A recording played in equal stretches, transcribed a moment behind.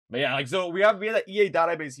But yeah, like, so we had the EA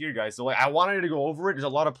database here, guys. So like, I wanted to go over it. There's a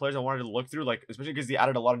lot of players I wanted to look through, like especially because they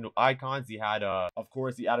added a lot of new icons. They had, of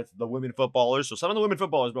course, they added the women footballers. So some of the women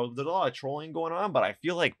footballers, bro, there's a lot of trolling going on. But I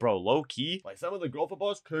feel like, bro, low key, like some of the girl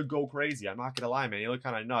footballers could go crazy. I'm not gonna lie, man. They look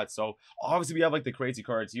kind of nuts. So obviously we have like the crazy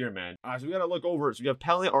cards here, man. All right, so we gotta look over it. So we have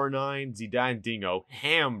Pele R9, Zidane Dingo,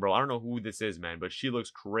 Ham, bro. I don't know who this is, man, but she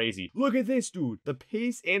looks crazy. Look at this, dude. The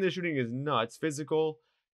pace and the shooting is nuts. Physical.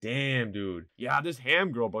 Damn, dude. Yeah, this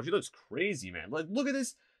Ham girl, bro, she looks crazy, man. Like, look at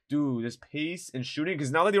this. Dude, this pace and shooting.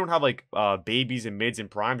 Because now that they don't have, like, babies and mids and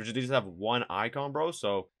primes, they just have one icon, bro.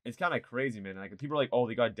 So, it's kind of crazy, man. Like, people are like, oh,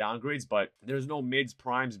 they got downgrades. But there's no mids,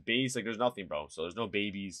 primes, base. Like, there's nothing, bro. So, there's no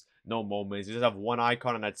babies, no moments. They just have one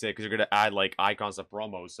icon, and that's it. Because they're going to add, like, icons to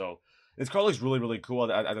promos. So, this card looks really, really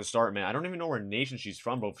cool at the start, man. I don't even know where nation she's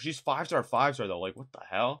from, bro. She's 5-star, 5-star, though. Like, what the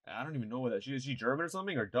hell? I don't even know what that... Is she German or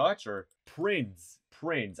something? Or Dutch? Or Prince?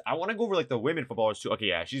 I want to go over like the women footballers too. Okay,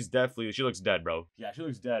 yeah, she looks dead, bro. Yeah, she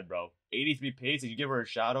looks dead, bro. 83 pace. If you give her a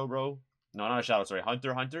shadow, bro. No, not a shadow. Sorry,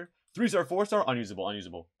 Hunter. 3-star, 4-star,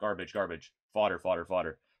 unusable. Garbage.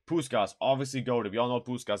 Fodder. Puskas, obviously goated. We all know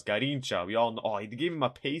Puskas. Garincha, we all know. Oh, they gave him a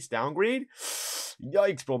pace downgrade.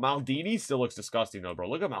 Yikes, bro. Maldini still looks disgusting though, bro.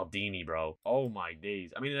 Look at Maldini, bro. Oh my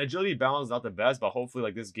days. I mean, agility balance is not the best, but hopefully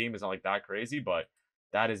like this game is not like that crazy, but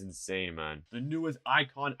that is insane, man. The newest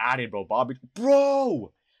icon added, bro. Bobby.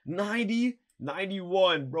 Bro! 90,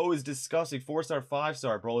 91. Bro is disgusting. 4-star,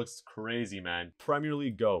 5-star. Bro looks crazy, man. Premier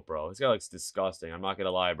League GOAT, bro. This guy looks disgusting. I'm not going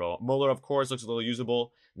to lie, bro. Muller, of course, looks a little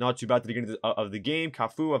usable. Not too bad at the beginning of the game.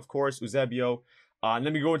 Cafu, of course. Eusebio. And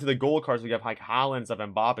then we go into the goal cards. We have like Haaland and stuff.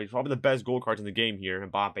 Mbappe. Probably the best goal cards in the game here.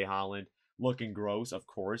 Mbappe, Haaland. Looking gross, of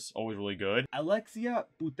course. Always really good. Alexia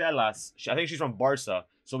Putellas. I think she's from Barca.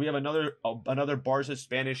 So we have another Barca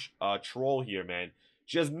Spanish troll here, man.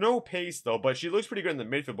 She has no pace, though, but she looks pretty good in the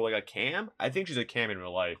midfield. But like a cam? I think she's a cam in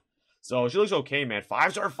real life. So she looks okay, man.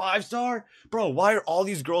 5-star, 5-star? Bro, why are all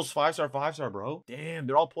these girls 5-star, 5-star, bro? Damn,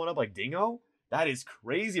 they're all pulling up like Dingo? That is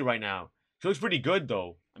crazy right now. She looks pretty good,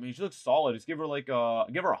 though. I mean, she looks solid. Just give her like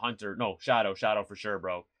give her a Hunter. No, Shadow for sure,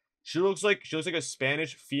 bro. She looks like a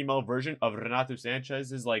Spanish female version of Renato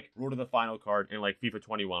Sanchez's like road to the final card in like FIFA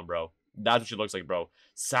 21, bro. That's what she looks like, bro.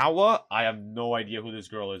 Sawa, I have no idea who this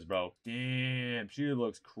girl is, bro. Damn, she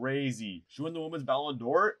looks crazy. She won the Women's Ballon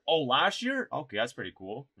d'Or? Oh, last year? Okay, that's pretty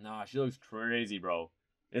cool. Nah, she looks crazy, bro.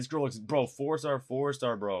 This girl looks, bro,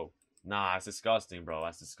 4-star, bro. Nah, that's disgusting, bro.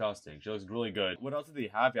 That's disgusting. She looks really good. What else do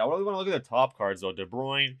they have here? I really want to look at the top cards, though. De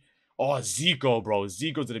Bruyne. Oh, Zico, bro.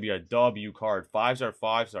 Zico's going to be a W card. 5-star,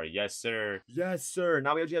 5-star. Yes, sir. Yes, sir.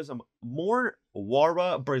 Now we actually have some more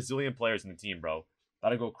Wara Brazilian players in the team, bro.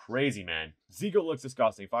 Gotta go crazy, man. Zico looks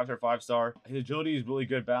disgusting. 5-star, 5-star. His agility is really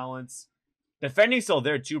good balance. Defending's still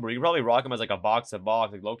there, too, bro. You can probably rock him as like a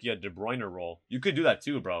box-to-box, like Loki a De Bruyne role. You could do that,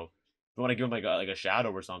 too, bro. If you want to give him like a shadow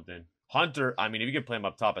or something. Hunter, I mean, if you could play him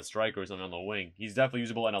up top at striker or something on the wing, he's definitely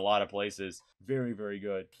usable in a lot of places. Very, very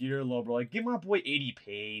good. Pirlo, bro. Like, give my boy 80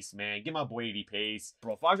 pace, man. Give my boy 80 pace.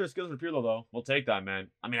 Bro, 5-star skills for Pirlo, though. We'll take that, man.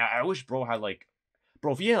 I mean, I wish bro had, like...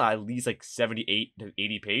 Bro, if he had at least, like, 78 to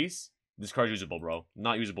 80 pace, this card's usable, bro.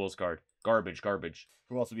 Not usable, this card. Garbage.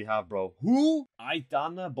 Who else do we have, bro? Who?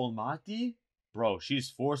 Aitana Bonmati? Bro,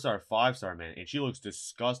 she's 4-star, 5-star, man. And she looks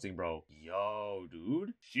disgusting, bro. Yo,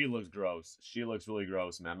 dude. She looks gross. She looks really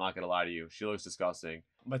gross, man. I'm not gonna lie to you. She looks disgusting.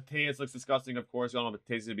 Mateus looks disgusting, of course. You all know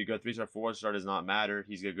Mateus is gonna be good. 3-star, 4-star does not matter.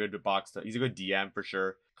 He's a good box. He's a good DM for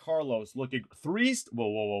sure. Carlos looking...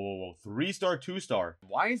 Whoa. 3-star, 2-star.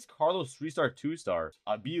 Why is Carlos 3-star, 2-star?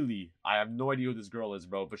 Abili. I have no idea who this girl is,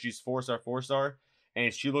 bro. But she's 4-star, 4-star.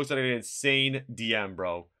 And she looks like an insane DM,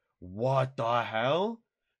 bro. What the hell?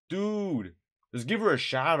 Dude. Just give her a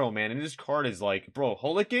shadow, man. And this card is like, bro,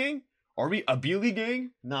 Hulk gang? Are we a Beely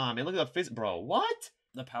gang? Nah, man, look at the fist, bro. What?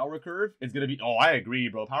 The power curve is gonna be... Oh, I agree,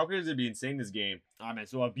 bro. Power curve is gonna be insane this game. Ah, man,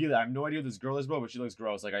 so a Beely, I have no idea who this girl is, bro, but she looks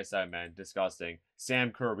gross, like I said, man. Disgusting.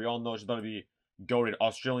 Sam Kerr, we all know she's about to be goated.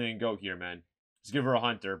 Australian goat here, man. Just give her a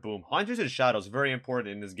Hunter. Boom. Hunters and shadows, very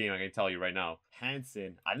important in this game, I can tell you right now.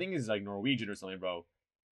 Hansen, I think he's like Norwegian or something, bro.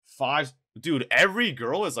 5... Dude, every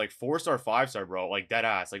girl is like 4-star, 5-star, bro. Like, dead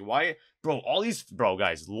ass. Like, why? Bro, all these... Bro,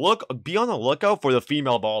 guys, be on the lookout for the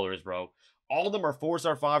female ballers, bro. All of them are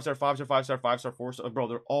 4-star, 5-star, 5-star, 5-star, 5-star, 4-star. Bro,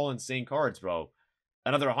 they're all insane cards, bro.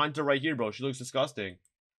 Another Hunter right here, bro. She looks disgusting.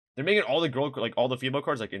 They're making all the all the female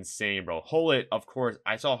cards, like, insane, bro. Hullet, of course.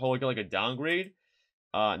 I saw Hullet get, like, a downgrade.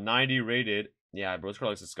 90 rated. Yeah, bro, this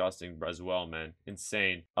card looks disgusting as well, man.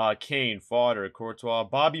 Insane. Kane, Fodder, Courtois.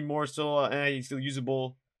 Bobby Moore still, he's still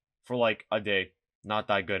usable for like a day. Not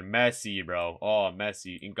that good. Messi, bro. Oh,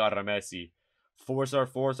 Messi. Incarra Messi. 4-star,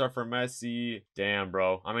 4-star for Messi. Damn,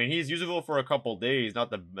 bro. I mean, he's usable for a couple days. Not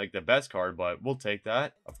the best card, but we'll take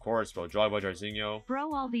that. Of course, bro. Draw by Jarzinho.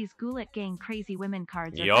 Bro, all these Goulet Gang crazy women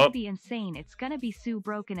cards are Yup. gonna be insane. It's gonna be so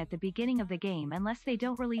broken at the beginning of the game unless they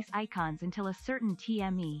don't release icons until a certain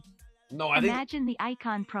TME. No, I think Imagine the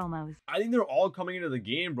icon promos. they're all coming into the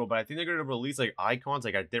game, bro. But I think they're gonna release like icons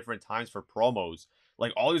like at different times for promos.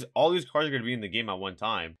 Like all these cards are gonna be in the game at one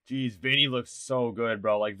time. Jeez, Vinny looks so good,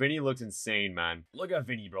 bro. Like Vinny looks insane, man. Look at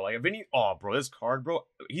Vinny, bro. Like Vinny, oh, bro, this card, bro.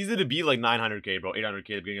 He's gonna be like 900k, bro, 800k at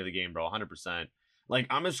the beginning of the game, bro, 100%. Like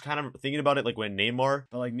I'm just kind of thinking about it like when Neymar,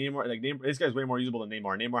 but like Neymar, this guy's way more usable than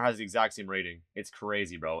Neymar. Neymar has the exact same rating. It's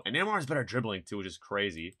crazy, bro. And Neymar has better dribbling too, which is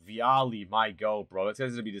crazy. Vialli, my goat, bro. This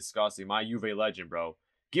guy's gonna be disgusting. My Juve legend, bro.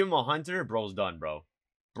 Give him a hunter, bro's done, bro.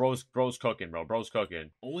 Bro's cooking, bro. Bro's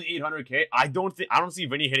cooking. Only 800k. I don't see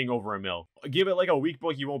Vinny hitting over a mil. Give it like a week,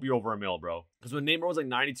 bro. He won't be over a mil, bro. Because when Neymar was like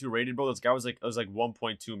 92 rated, bro, this guy was like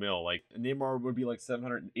 1.2 mil. Like Neymar would be like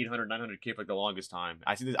 700, 800, 900k for like the longest time.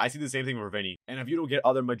 I see the same thing for Vinny. And if you don't get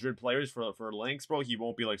other Madrid players for links, bro, he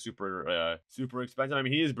won't be like super expensive. I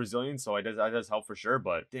mean, he is Brazilian, so that does help for sure.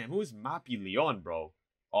 But damn, who is Mapi Leon, bro?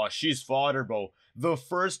 Oh, she's fodder, bro. The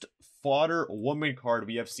first fodder woman card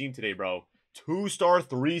we have seen today, bro. 2-star,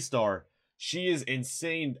 3-star. She is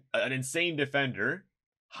insane. An insane defender.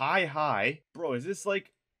 High. Bro, is this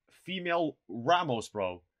like female Ramos,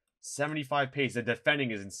 bro? 75 pace. The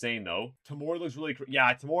defending is insane, though. Tamor looks really...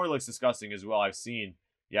 Yeah, Tamor looks disgusting as well. I've seen.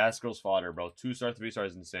 Yeah, this girl's fodder, bro. 2-star, 3-star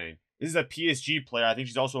is insane. This is a PSG player. I think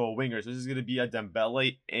she's also a winger. So this is going to be a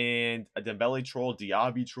Dembele and a Dembele troll,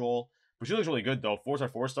 Diaby troll. But she looks really good, though. 4-star,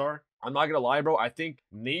 4-star. I'm not gonna lie, bro. I think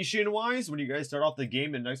nation-wise, when you guys start off the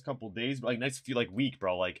game in the next couple days, like next few week,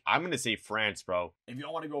 bro, like I'm gonna say France, bro. If you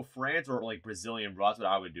don't want to go France or like Brazilian, bro, that's what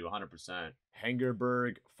I would do, 100%.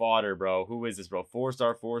 Hengerberg, fodder, bro. Who is this, bro?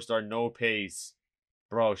 4-star, 4-star, no pace,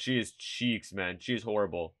 bro. She is cheeks, man. She is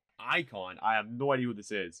horrible. Icon. I have no idea who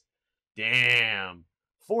this is. Damn.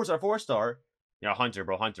 4-star, 4-star. Yeah, Hunter,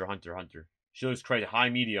 bro. Hunter. She looks crazy. High,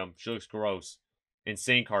 medium. She looks gross.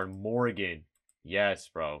 Insane card. Morgan. Yes,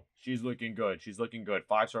 bro. She's looking good.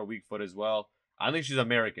 5-star weak foot as well. I think she's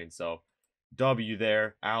American, so W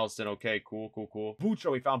there. Allison, okay, cool.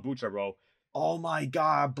 Bucha, we found Bucha, bro. Oh my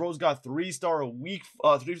god, bro's got 3-star weak,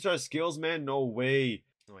 3-star skills, man. No way.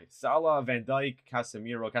 Wait, Salah, Van Dijk,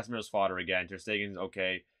 Casemiro. Casemiro's fodder again. Ter Stegen's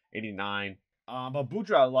okay, 89. But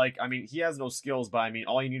Bucha, like, I mean, he has no skills, but I mean,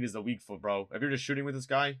 all you need is a weak foot, bro. If you're just shooting with this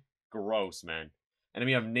guy, gross, man. And then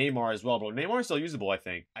we have Neymar as well, bro. Neymar's still usable, I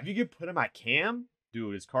think. If you could put him at cam,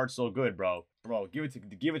 dude, his card's so good, bro. Bro, give it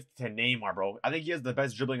to Neymar, bro. I think he has the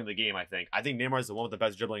best dribbling in the game, I think. I think Neymar's the one with the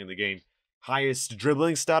best dribbling in the game. Highest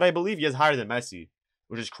dribbling stat, I believe. He has higher than Messi,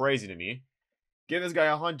 which is crazy to me. Give this guy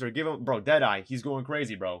a hunter. Give him, bro, Deadeye. He's going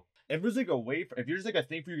crazy, bro. If there's like if you're just like a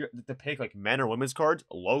thing for you to pick like men or women's cards,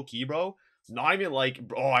 low key, bro. It's not even like,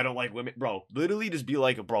 bro, I don't like women, bro. Literally just be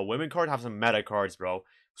like, bro, women card have some meta cards, bro.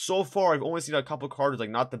 So far, I've only seen a couple cards with, like,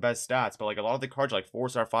 not the best stats, but, like, a lot of the cards are, like,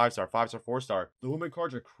 4-star, 5-star, 5-star, 4-star. The women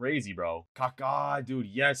cards are crazy, bro. Kaká, dude,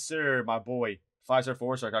 yes, sir, my boy. 5-star,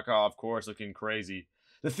 4-star, Kaká, of course, looking crazy.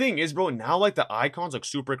 The thing is, bro, now, like, the icons look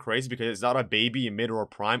super crazy because it's not a baby, a mid, or a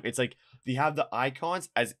prime. It's, like, they have the icons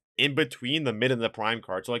as in between the mid and the prime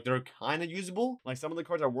card. So, like, they're kind of usable. Like, some of the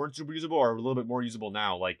cards that weren't super usable are a little bit more usable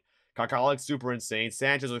now. Like, Kaká looks super insane.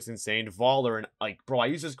 Sanchez looks insane. Voller, and, like, bro, I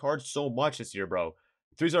use this card so much this year, bro.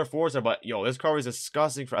 3-star, 4-star, but yo, this card was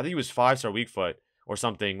disgusting. I think he was 5-star weak foot or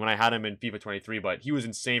something when I had him in FIFA 23, but he was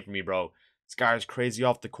insane for me, bro. This guy was crazy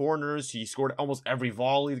off the corners. He scored almost every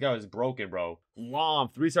volley. This guy was broken, bro. Lom,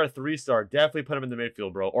 3-star, 3-star. Definitely put him in the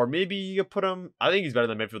midfield, bro. Or maybe you could put him, I think he's better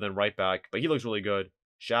than midfield than right back, but he looks really good.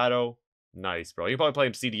 Shadow. Nice, bro. You can probably play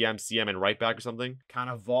him CDM, CM, and right back or something.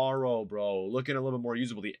 Cannavaro, bro. Looking a little bit more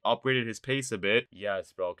usable. He upgraded his pace a bit.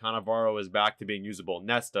 Yes, bro. Cannavaro is back to being usable.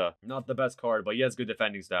 Nesta, not the best card, but he has good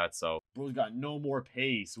defending stats, so. Bro's got no more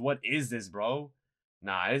pace. What is this, bro?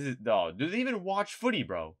 Nah, this is... No, do they even watch footy,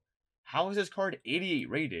 bro? How is this card 88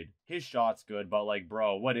 rated? His shot's good, but, like,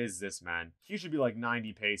 bro, what is this, man? He should be, like,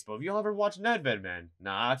 90 pace, but if you'll ever watch Nedved, man.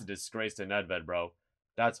 Nah, that's a disgrace to Nedved, bro.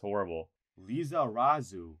 That's horrible. Liza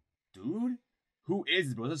Razu. Dude, who is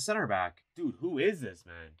this, bro? This is a center back. Dude, who is this,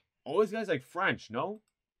 man? Oh, this guy's like French, no?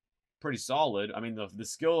 Pretty solid. I mean, the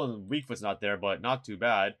skill and weak foot's not there, but not too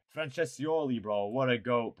bad. Francescioli, bro. What a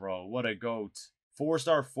goat, bro. What a goat.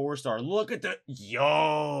 4-star, 4-star. Look at the...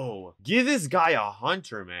 Yo! Give this guy a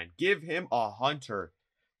hunter, man. Give him a hunter.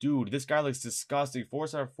 Dude, this guy looks disgusting.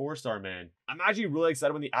 4-star, 4-star, man. I'm actually really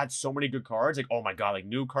excited when they add so many good cards. Like, oh my god, like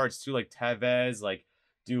new cards too, like Tevez, like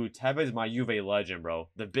Dude, Tevez, my Juve legend, bro.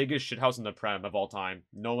 The biggest shithouse in the Prem of all time.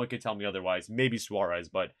 No one can tell me otherwise. Maybe Suarez,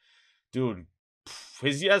 but dude,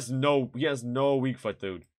 he has no weak foot,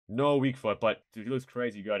 dude. No weak foot, but dude, he looks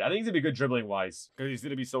crazy good. I think he's gonna be good dribbling wise because he's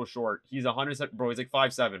gonna be so short. He's 100, bro. He's like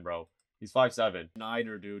 5'7", bro. He's 5'7".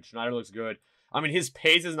 Schneider, dude. Schneider looks good. I mean, his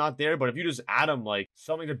pace is not there, but if you just add him like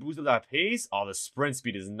something to boost up that pace, oh, the sprint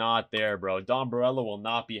speed is not there, bro. Don Barella will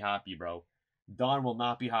not be happy, bro. Don will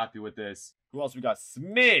not be happy with this. Who else we got?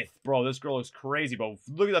 Smith, bro. This girl looks crazy, bro.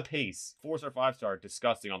 Look at the pace. 4-star, 5-star.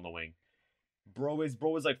 Disgusting on the wing. Bro is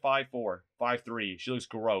like 5'4", 5'3". She looks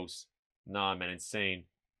gross. Nah, man, insane.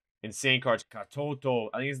 Insane cards. Katoto.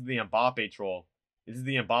 I think this is the Mbappe troll. This is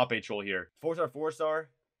the Mbappe troll here. 4-star, 4-star.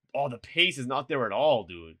 Oh, the pace is not there at all,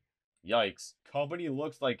 dude. Yikes. Company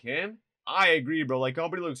looks like him? I agree, bro. Like,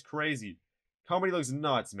 Company looks crazy. Company looks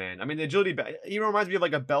nuts, man. I mean, the agility, he reminds me of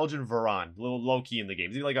like a Belgian Varane. A little low-key in the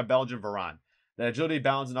game. He's like a Belgian Varane. The agility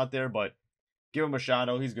balance is not there, but give him a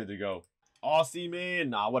shadow. He's good to go. Aussie,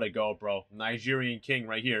 man. Nah, what a go, bro. Nigerian king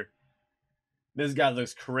right here. This guy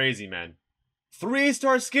looks crazy, man.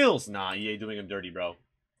 3-star skills. Nah, EA doing him dirty, bro.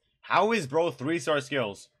 How is bro 3-star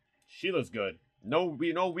skills? She looks good. No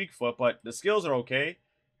weak foot, but the skills are okay.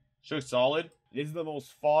 She looks solid. This is the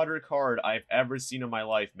most fodder card I've ever seen in my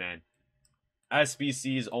life, man.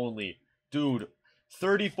 SBCs only. Dude,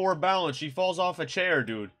 34 balance. She falls off a chair,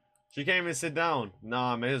 dude. She can't even sit down.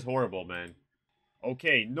 Nah, man, this is horrible, man.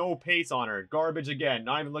 Okay, no pace on her. Garbage again.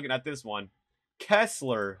 Not even looking at this one.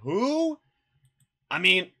 Kessler. Who? I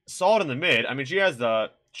mean, solid in the mid. I mean, she looks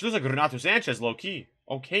like Renato Sanchez, low-key.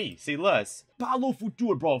 Okay, say less. Paulo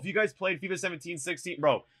Futur, bro. If you guys played FIFA 17, 16,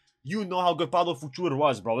 bro, you know how good Paulo Futur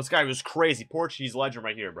was, bro. This guy was crazy. Portuguese legend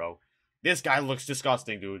right here, bro. This guy looks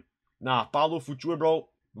disgusting, dude. Nah, Paulo Futur, bro.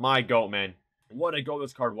 My goat, man. What a goat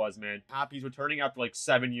this card was, man. Happy he's returning after like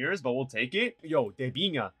 7 years, but we'll take it. Yo,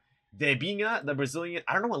 Debinha. Debinha, the Brazilian.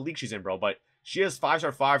 I don't know what league she's in, bro, but she has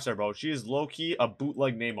 5-star, 5-star, bro. She is low-key a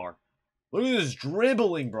bootleg Neymar. Look at this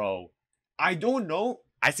dribbling, bro. I don't know.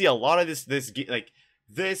 I see a lot of this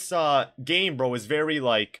game, bro, is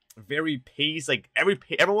very pace. Like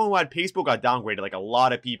everyone who had pace, bro, got downgraded. Like a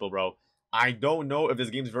lot of people, bro. I don't know if this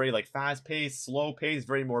game's very like fast paced, slow paced,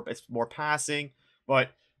 it's more passing.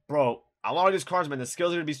 But bro, a lot of these cards, man, the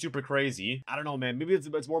skills are gonna be super crazy. I don't know, man. Maybe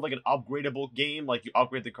it's more of like an upgradable game. Like you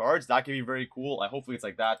upgrade the cards, that can be very cool. Hopefully it's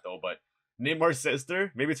like that though. But Neymar's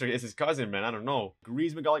sister, maybe it's his cousin, man. I don't know.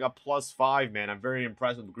 Griezmann got like a +5, man. I'm very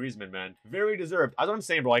impressed with Griezmann, man. Very deserved. That's what I'm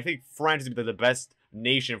saying, bro. I think France is gonna be the best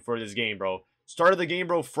nation for this game, bro. Start of the game,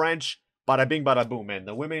 bro. French. Bada bing, bada boom, man.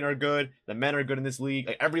 The women are good. The men are good in this league.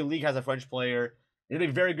 Like, every league has a French player. It'll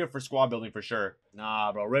be very good for squad building for sure.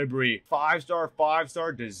 Nah, bro. Ribéry. 5-star,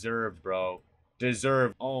 5-star. Deserved, bro.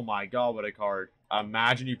 Deserved. Oh my god, what a card.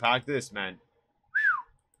 Imagine you pack this, man.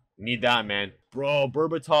 Need that, man. Bro,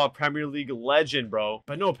 Berbatov, Premier League legend, bro.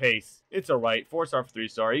 But no pace. It's alright. 4-star,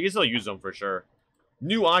 3-star. You can still use them for sure.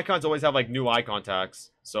 New icons always have, like, new icon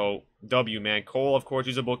tags. So, W, man. Cole, of course,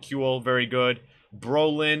 usable. QL, very good.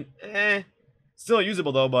 Brolin, still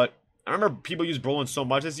usable, though, but I remember people used Brolin so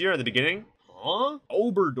much this year at the beginning. Huh?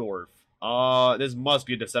 Oberdorf. This must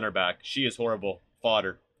be the center back. She is horrible.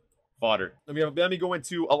 Fodder. Let me go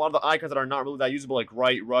into a lot of the icons that are not really that usable, like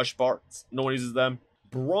Wright, Rush, Barts. No one uses them.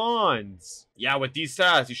 Bronze. Yeah, with these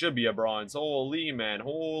stats, you should be a bronze. Holy, man.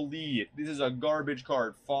 Holy. This is a garbage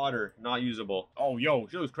card. Fodder. Not usable. Oh, yo.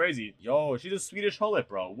 She looks crazy. Yo, she's a Swedish hullet,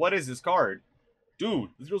 bro. What is this card? Dude,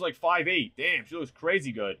 this girl's like 5'8". Damn, she looks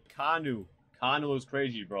crazy good. Kanu. Kanu looks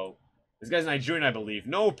crazy, bro. This guy's Nigerian, I believe.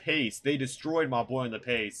 No pace. They destroyed my boy in the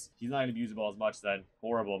pace. He's not going to be usable as much then.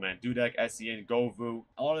 Horrible, man. Dudek, SCN, Govu.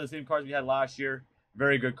 A lot of the same cards we had last year.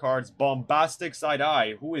 Very good cards. Bombastic side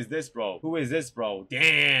eye. Who is this, bro? Who is this, bro?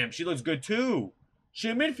 Damn, she looks good too. She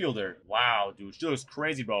a midfielder. Wow, dude. She looks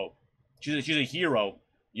crazy, bro. She's a hero.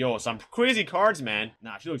 Yo, some crazy cards, man.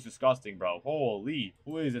 Nah, she looks disgusting, bro. Holy.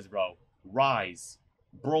 Who is this, bro? Rise.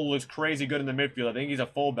 Bro looks crazy good in the midfield. I think he's a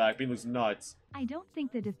fullback, but he looks nuts. I don't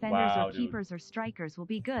think the defenders or keepers or strikers will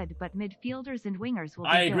be good, but midfielders and wingers will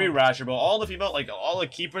be good. I agree, Rasher, bro. All the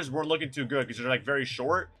keepers weren't looking too good because they're like very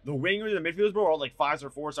short. The wingers and the midfielders, bro, are all like 5-star,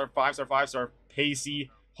 4-star, 5-star, 5-star,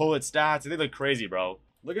 pacey, hullet stats. They look crazy, bro.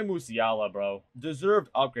 Look at Musiala, bro. Deserved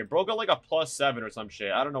upgrade. Bro got like a +7 or some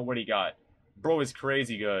shit. I don't know what he got. Bro is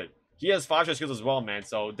crazy good. He has 5-star skills as well, man.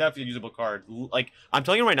 So definitely a usable card. Like I'm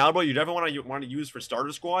telling you right now, bro, you definitely want to use for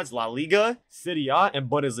starter squads, La Liga, Serie A, and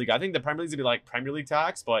Bundesliga. I think the Premier League's gonna be like Premier League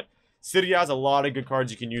tax, but Serie A has a lot of good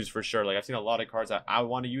cards you can use for sure. Like I've seen a lot of cards that I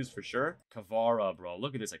want to use for sure. Kavara, bro,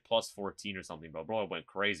 look at this, like +14 or something, bro. Bro, it went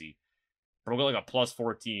crazy. Bro got like a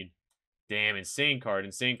 +14. Damn, insane card,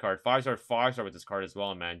 insane card. 5-star, 5-star with this card as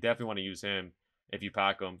well, man. Definitely want to use him if you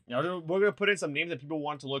pack him. Now, we're going to put in some names that people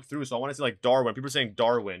want to look through. So I want to see, like, Darwin. People are saying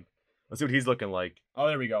Darwin. Let's see what he's looking like. Oh,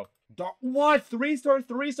 there we go. What? 3-star,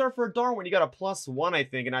 3-star for Darwin. You got a +1, I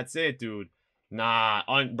think, and that's it, dude. Nah,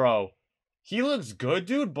 bro. He looks good,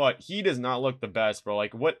 dude, but he does not look the best, bro.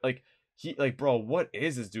 Like, what, bro, what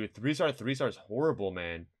is this, dude? 3-star, 3-star is horrible,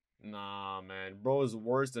 man. Nah, man. Bro is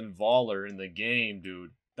worse than Voller in the game,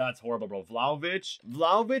 dude. That's horrible, bro.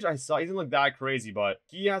 Vlahovic, I saw, he doesn't look that crazy, but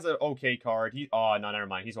he has an okay card. Oh, no, never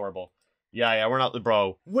mind. He's horrible. Yeah, we're not,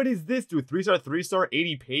 bro. What is this, dude? 3-star, 3-star,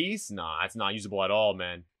 80 pace? Nah, that's not usable at all,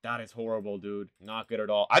 man. That is horrible, dude. Not good at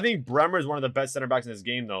all. I think Bremer is one of the best center backs in this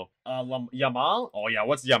game, though. Yamal? Oh, yeah,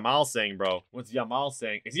 what's Yamal saying, bro? What's Yamal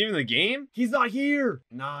saying? Is he even in the game? He's not here.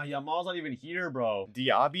 Nah, Yamal's not even here, bro.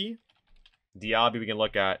 Diaby, we can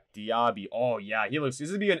look at. Diaby. Oh, yeah, this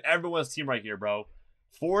is be on everyone's team right here, bro.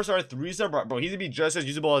 4-star, 3-star, bro. He's gonna be just as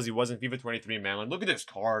usable as he was in FIFA 23, man. Like, look at this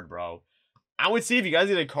card, bro. I would say if you guys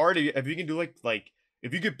need a card, if you can do like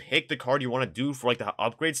if you could pick the card you want to do for like the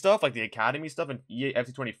upgrade stuff, like the academy stuff in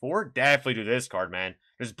EAFC 24, definitely do this card, man.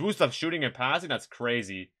 Just boost up shooting and passing, that's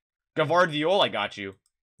crazy. Gvardiol, I got you.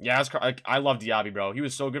 Yeah, I love Diaby, bro. He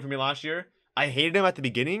was so good for me last year. I hated him at the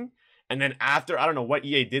beginning, and then after, I don't know what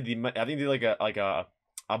EA did. I think they did like a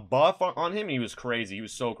buff on him, and he was crazy. He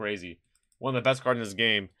was so crazy. One of the best cards in this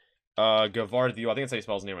game. Gvardiol, I think that's how you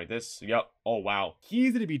spell his name, right? This? Yep. Oh, wow.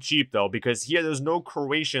 He's gonna be cheap, though, because there's no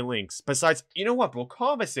Croatian links. Besides, you know what, bro?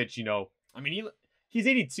 Kovacic, you know, I mean, he's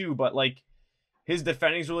 82, but, like, his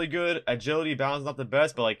defending's really good. Agility, balance, not the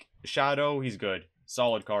best, but, like, Shadow, he's good.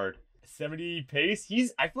 Solid card. 70 pace?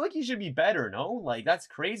 I feel like he should be better, no? Like, that's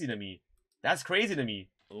crazy to me.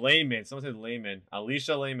 Layman. Someone said Layman.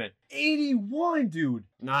 Alicia Layman. 81, dude.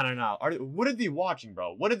 No. What are they watching,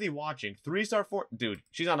 bro? 3-star, 4. Dude,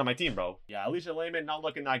 she's not on my team, bro. Yeah, Alicia Layman, not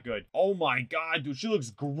looking that good. Oh my god, dude. She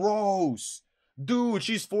looks gross. Dude,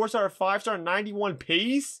 she's 4-star, 5-star, 91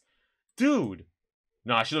 pace? Dude.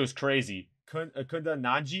 Nah, she looks crazy. Kunda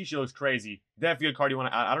Naji, she looks crazy. Definitely a card you want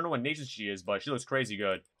to add. I don't know what nation she is, but she looks crazy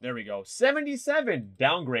good. There we go. 77.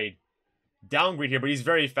 Downgrade here, but he's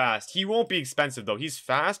very fast. He won't be expensive, though. He's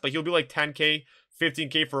fast, but he'll be like 10k,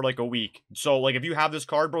 15k for like a week. So, like, if you have this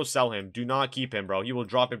card, bro, sell him. Do not keep him, bro. He will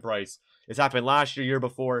drop in price. It's happened last year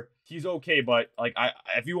before. He's okay, but, like,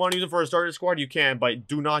 if you want to use him for a starter squad, you can, but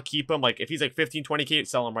do not keep him. Like, if he's like 15, 20k,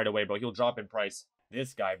 sell him right away, bro. He'll drop in price.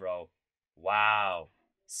 This guy, bro. Wow.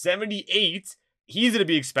 78. He's gonna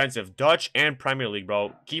be expensive. Dutch and Premier League,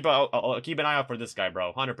 bro. Keep an eye out for this guy,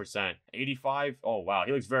 bro. 100%. 85. Oh, wow.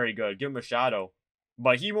 He looks very good. Give him a shadow.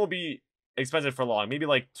 But he won't be expensive for long. Maybe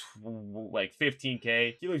like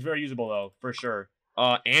 15k. He looks very usable, though, for sure.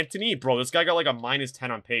 Anthony, bro, this guy got like a -10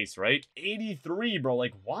 on pace, right? 83, bro.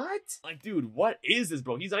 Like, what? Like, dude, what is this,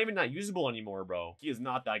 bro? He's not even that usable anymore, bro. He is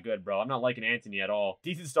not that good, bro. I'm not liking Anthony at all.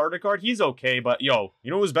 Decent starter card. He's okay, but yo, you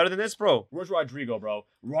know who's better than this, bro? Where's Rodrigo, bro?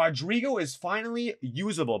 Rodrigo is finally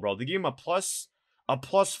usable, bro. They gave him a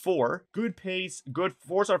 +4. Good pace. Good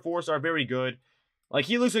 4-star, 4-star. Very good. Like,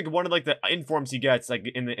 he looks like one of like the informs he gets like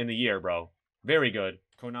in the year, bro. Very good.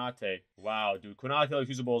 Konate. Wow, dude. Konate looks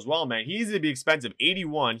usable as well, man. He's going to be expensive.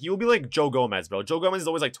 81. He will be like Joe Gomez, bro. Joe Gomez is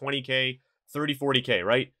always like 20k, 30, 40k,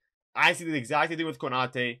 right? I see the exact same thing with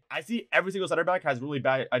Konate. I see every single center back has really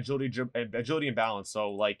bad agility and balance.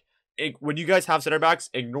 So, like, when you guys have center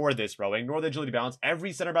backs, ignore this, bro. Ignore the agility balance.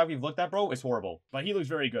 Every center back we've looked at, bro, is horrible. But he looks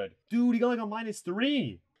very good. Dude, he got like a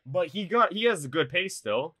 -3. But he has a good pace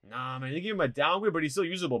still. Nah, man. They give him a downgrade, but he's still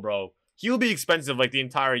usable, bro. He'll be expensive like the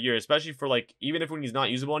entire year, especially for like, even if when he's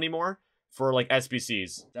not usable anymore, for like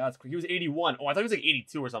SBCs. He was 81. Oh, I thought he was like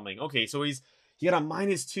 82 or something. Okay, so he got a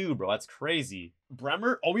 -2, bro. That's crazy.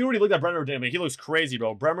 Bremer? Oh, we already looked at Bremer, damn it. He looks crazy,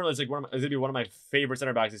 bro. Bremer is like is gonna be one of my favorite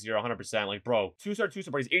center backs this year, 100%. Like, bro, 2-star,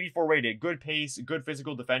 but he's 84 rated. Good pace, good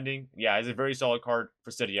physical defending. Yeah, he's a very solid card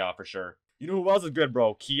for City, yeah, for sure. You know who else is good,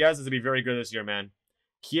 bro? Chiesa is gonna be very good this year, man.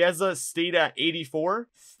 Chiesa stayed at 84.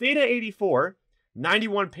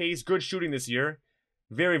 91 pace, good shooting this year.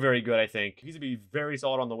 Very, very good, I think. He's going to be very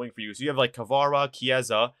solid on the wing for you. So you have, like, Kvara,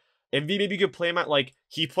 Chiesa. And maybe you could play him at, like,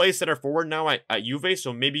 he plays center forward now at Juve,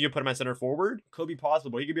 so maybe you could put him at center forward. Could be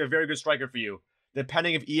possible. He could be a very good striker for you,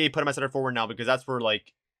 depending if EA put him at center forward now, because that's where,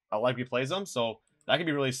 like, a likely plays him. So that could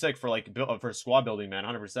be really sick for, like, for squad building, man,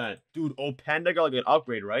 100%. Dude, Openda got, like, an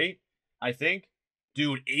upgrade, right? I think.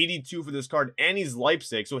 Dude, 82 for this card, and he's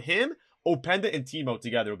Leipzig. So him, Openda, and Timo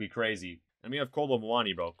together would be crazy. And we have Kolo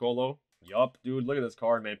Muani, bro. Kolo. Yup, dude. Look at this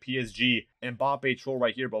card, man. PSG. Mbappe troll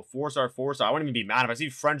right here, bro. 4-star, 4-star. I wouldn't even be mad. If I see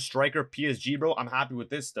French striker PSG, bro, I'm happy with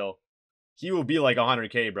this still. He will be like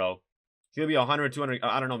 100k, bro. He'll be 100, 200,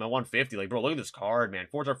 I don't know, man, 150. Like, bro, look at this card, man.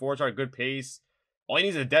 4-star, good pace. All he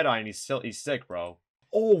needs is a Deadeye, and he's sick, bro.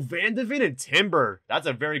 Oh, Van de Ven and Timber. That's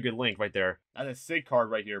a very good link right there. That's a sick card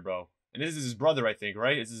right here, bro. And this is his brother, I think,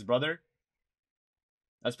 right? Is this his brother?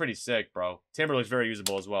 That's pretty sick, bro. Timber looks very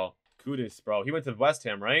usable as well. Kudus, bro. He went to West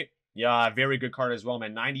Ham, right? Yeah, very good card as well,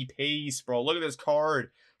 man. 90 pace, bro. Look at this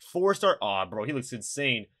card. 4-star. Aw, bro, he looks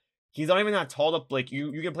insane. He's not even that tall up. Like,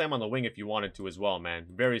 you can play him on the wing if you wanted to as well, man.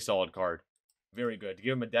 Very solid card. Very good.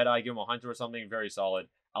 Give him a Deadeye, give him a Hunter or something. Very solid.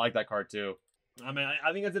 I like that card, too. I mean,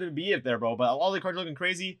 I think that's going to be it there, bro. But all the cards are looking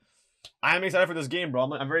crazy. I'm excited for this game,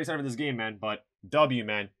 bro. I'm very excited for this game, man. But W,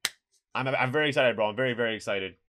 man. I'm very excited, bro. I'm very, very excited.